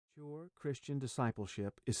Christian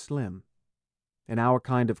discipleship is slim. In our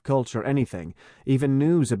kind of culture, anything, even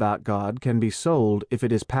news about God, can be sold if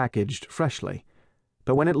it is packaged freshly.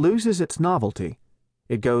 But when it loses its novelty,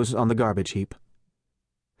 it goes on the garbage heap.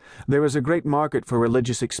 There is a great market for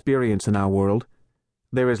religious experience in our world.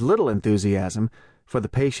 There is little enthusiasm for the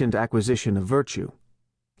patient acquisition of virtue,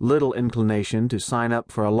 little inclination to sign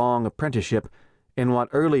up for a long apprenticeship in what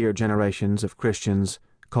earlier generations of Christians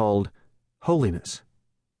called holiness.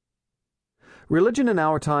 Religion in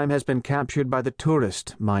our time has been captured by the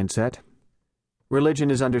tourist mindset. Religion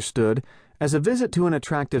is understood as a visit to an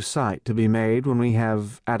attractive site to be made when we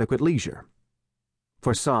have adequate leisure.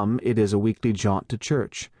 For some, it is a weekly jaunt to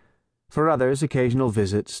church. For others, occasional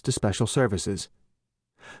visits to special services.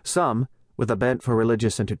 Some, with a bent for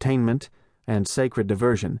religious entertainment and sacred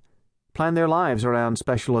diversion, plan their lives around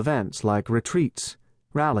special events like retreats,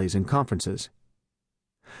 rallies, and conferences.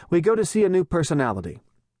 We go to see a new personality,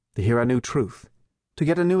 to hear a new truth, to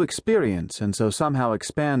get a new experience, and so somehow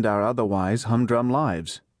expand our otherwise humdrum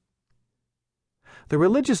lives. The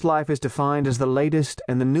religious life is defined as the latest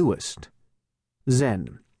and the newest: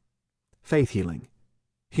 Zen, faith healing,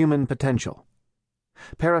 human potential,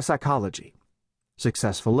 parapsychology,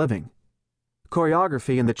 successful living,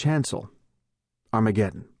 choreography in the chancel,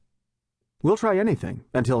 Armageddon. We'll try anything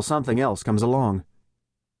until something else comes along.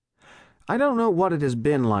 I don't know what it has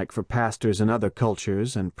been like for pastors in other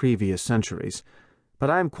cultures and previous centuries, but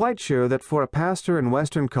I am quite sure that for a pastor in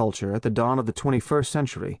Western culture at the dawn of the 21st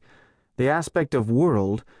century, the aspect of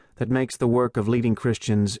world that makes the work of leading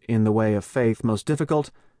Christians in the way of faith most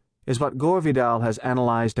difficult is what Gore Vidal has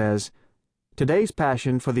analyzed as today's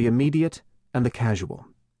passion for the immediate and the casual.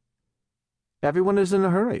 Everyone is in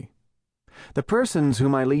a hurry. The persons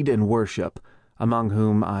whom I lead in worship, among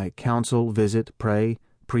whom I counsel, visit, pray,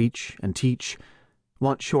 preach, and teach,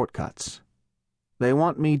 want shortcuts. They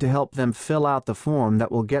want me to help them fill out the form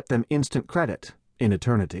that will get them instant credit in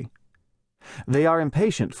eternity. They are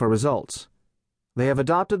impatient for results. They have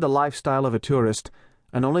adopted the lifestyle of a tourist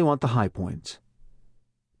and only want the high points.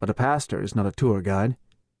 But a pastor is not a tour guide,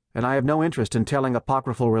 and I have no interest in telling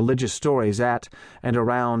apocryphal religious stories at and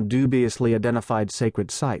around dubiously identified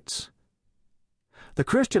sacred sites. The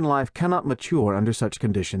Christian life cannot mature under such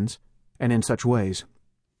conditions and in such ways.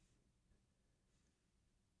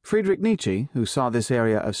 Friedrich Nietzsche, who saw this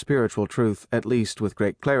area of spiritual truth at least with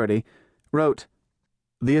great clarity, wrote,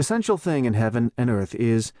 "The essential thing in heaven and earth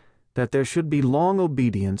is that there should be long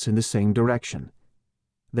obedience in the same direction.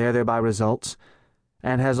 There thereby results,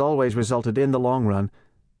 and has always resulted in the long run,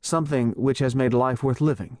 something which has made life worth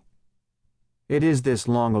living. It is this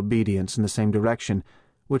long obedience in the same direction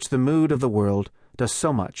which the mood of the world does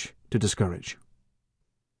so much to discourage."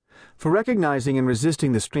 For recognizing and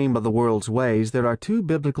resisting the stream of the world's ways, there are two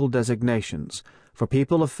biblical designations for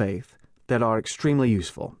people of faith that are extremely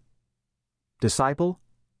useful: disciple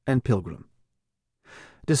and pilgrim.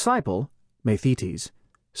 Disciple, methetes,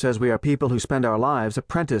 says we are people who spend our lives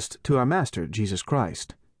apprenticed to our Master, Jesus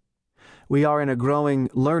Christ. We are in a growing,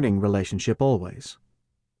 learning relationship always.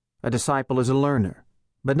 A disciple is a learner,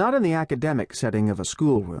 but not in the academic setting of a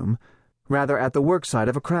schoolroom, rather at the worksite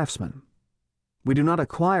of a craftsman. We do not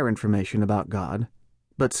acquire information about God,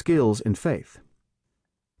 but skills in faith.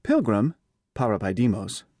 Pilgrim,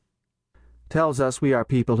 parapaidimos, tells us we are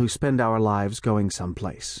people who spend our lives going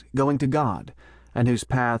someplace, going to God, and whose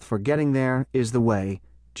path for getting there is the way,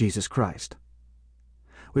 Jesus Christ.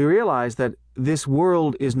 We realize that this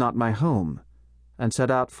world is not my home, and set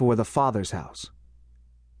out for the Father's house.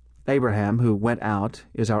 Abraham, who went out,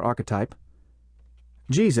 is our archetype.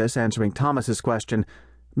 Jesus, answering Thomas's question,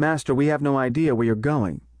 "Master, we have no idea where you're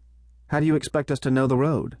going. How do you expect us to know the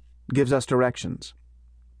road?" gives us directions.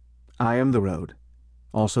 I am the road,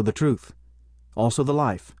 also the truth, also the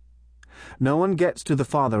life. No one gets to the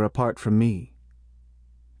Father apart from me.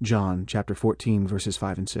 John chapter 14, verses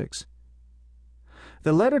 5 and 6.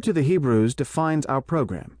 The letter to the Hebrews defines our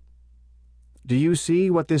program. Do you see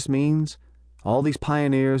what this means? All these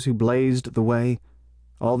pioneers who blazed the way,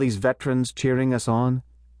 all these veterans cheering us on?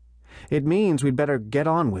 It means we'd better get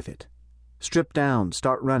on with it. Strip down,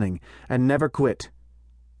 start running, and never quit.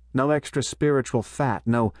 No extra spiritual fat,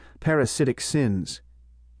 no parasitic sins.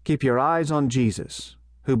 Keep your eyes on Jesus,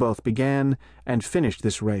 who both began and finished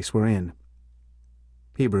this race we're in.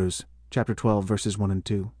 Hebrews chapter 12, verses 1 and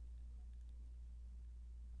 2.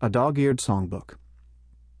 A dog-eared songbook.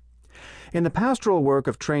 In the pastoral work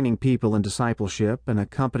of training people in discipleship and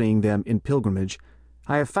accompanying them in pilgrimage,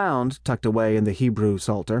 I have found, tucked away in the Hebrew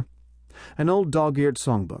Psalter, an old dog-eared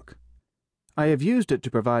songbook. I have used it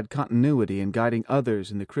to provide continuity in guiding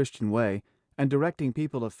others in the Christian way and directing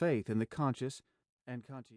people of faith in the conscious and conscientious